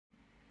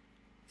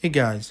Hey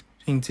guys,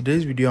 so in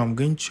today's video I'm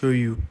going to show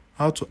you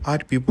how to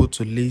add people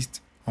to list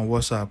on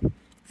WhatsApp.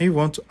 If you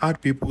want to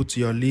add people to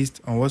your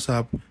list on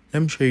WhatsApp,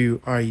 let me show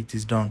you how it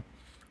is done.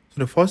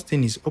 So the first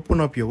thing is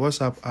open up your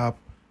WhatsApp app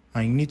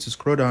and you need to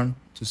scroll down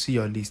to see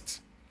your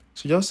list.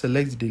 So just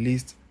select the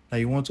list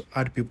that you want to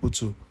add people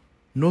to.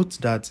 Note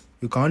that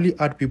you can only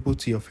add people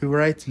to your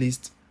favorite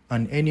list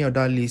and any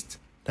other list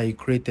that you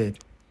created.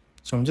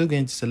 So I'm just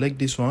going to select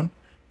this one.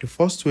 The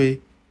first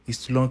way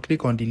is to long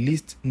click on the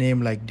list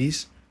name like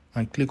this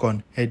and click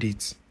on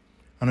edit.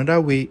 Another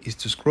way is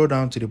to scroll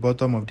down to the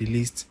bottom of the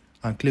list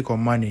and click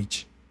on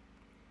manage.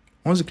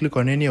 Once you click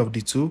on any of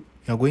the two,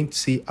 you're going to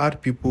see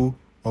add people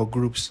or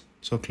groups,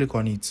 so click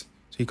on it.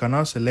 So you can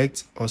now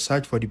select or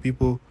search for the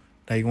people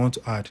that you want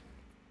to add.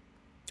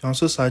 You can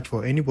also search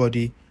for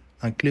anybody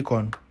and click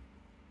on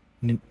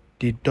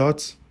the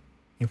dots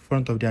in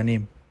front of their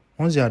name.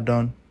 Once you are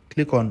done,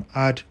 click on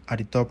add at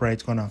the top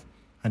right corner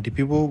and the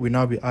people will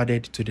now be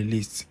added to the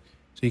list.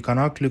 So you can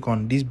now click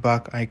on this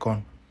back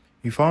icon.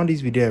 If you found this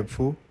video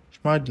helpful,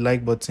 smash the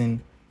like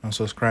button and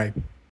subscribe.